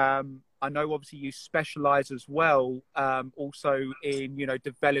 I know obviously you specialize as well, also in,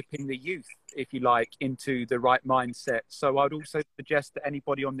 developing the youth, if you like, into the right mindset. So I'd also suggest that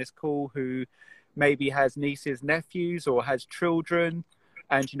anybody on this call who maybe has nieces, nephews, or has children,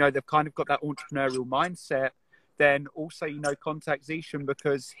 and, they've kind of got that entrepreneurial mindset, then also, contact Zishan,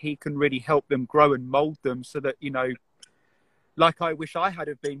 because he can really help them grow and mold them so that, like I wish I had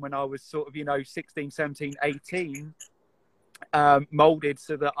have been when I was sort of, 16, 17, 18, molded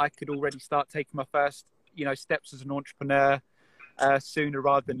so that I could already start taking my first, steps as an entrepreneur sooner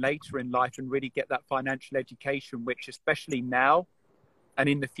rather than later in life, and really get that financial education, which especially now and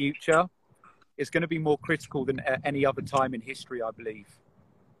in the future is going to be more critical than any other time in history, I believe.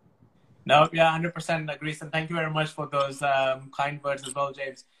 No, yeah, 100% agrees. And thank you very much for those kind words as well,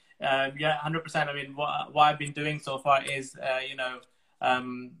 James. Yeah, 100%. I mean, what I've been doing so far is,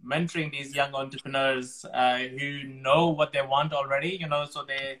 mentoring these young entrepreneurs who know what they want already, so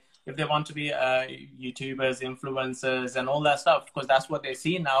if they want to be YouTubers, influencers, and all that stuff, because that's what they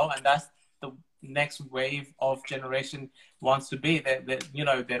see now, and that's the next wave of generation wants to be. They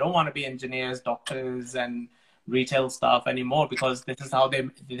don't want to be engineers, doctors, and retail staff anymore, because this is how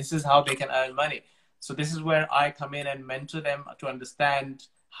they can earn money. So this is where I come in and mentor them to understand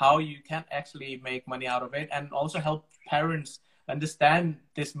how you can actually make money out of it, and also help parents understand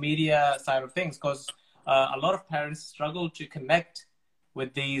this media side of things, because a lot of parents struggle to connect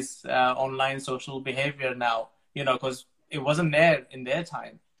with these online social behavior now, because it wasn't there in their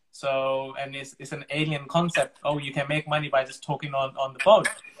time. So, and it's an alien concept. Oh, you can make money by just talking on the phone.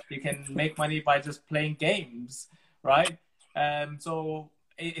 You can make money by just playing games, right? So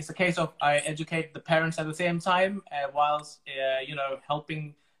it's a case of I educate the parents at the same time, whilst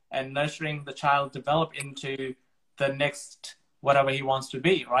helping and nurturing the child develop into the next whatever he wants to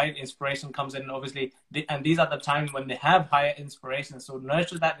be, right? Inspiration comes in, obviously, and these are the times when they have higher inspiration. So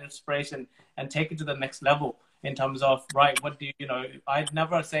nurture that inspiration and take it to the next level in terms of, right, what do I'd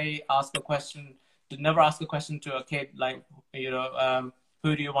never say ask a question to a kid like,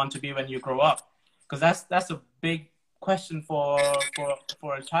 who do you want to be when you grow up? Because that's a big question for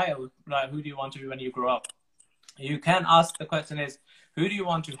a child, right? Who do you want to be when you grow up? You can ask the question is, who do you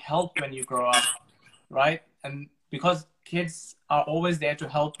want to help when you grow up, right? And because kids are always there to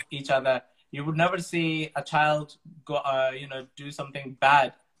help each other, you would never see a child go, do something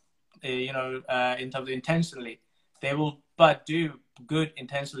bad, in terms of intentionally. They will, but do good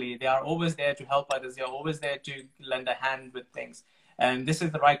intentionally. They are always there to help others. They are always there to lend a hand with things. And this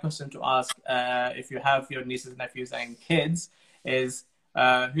is the right question to ask if you have your nieces, nephews, and kids: is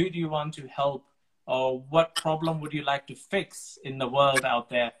who do you want to help, or what problem would you like to fix in the world out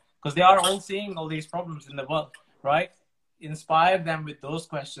there? Because they are all seeing all these problems in the world, right? Inspire them with those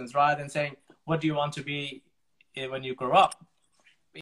questions rather than saying, what do you want to be when you grow up?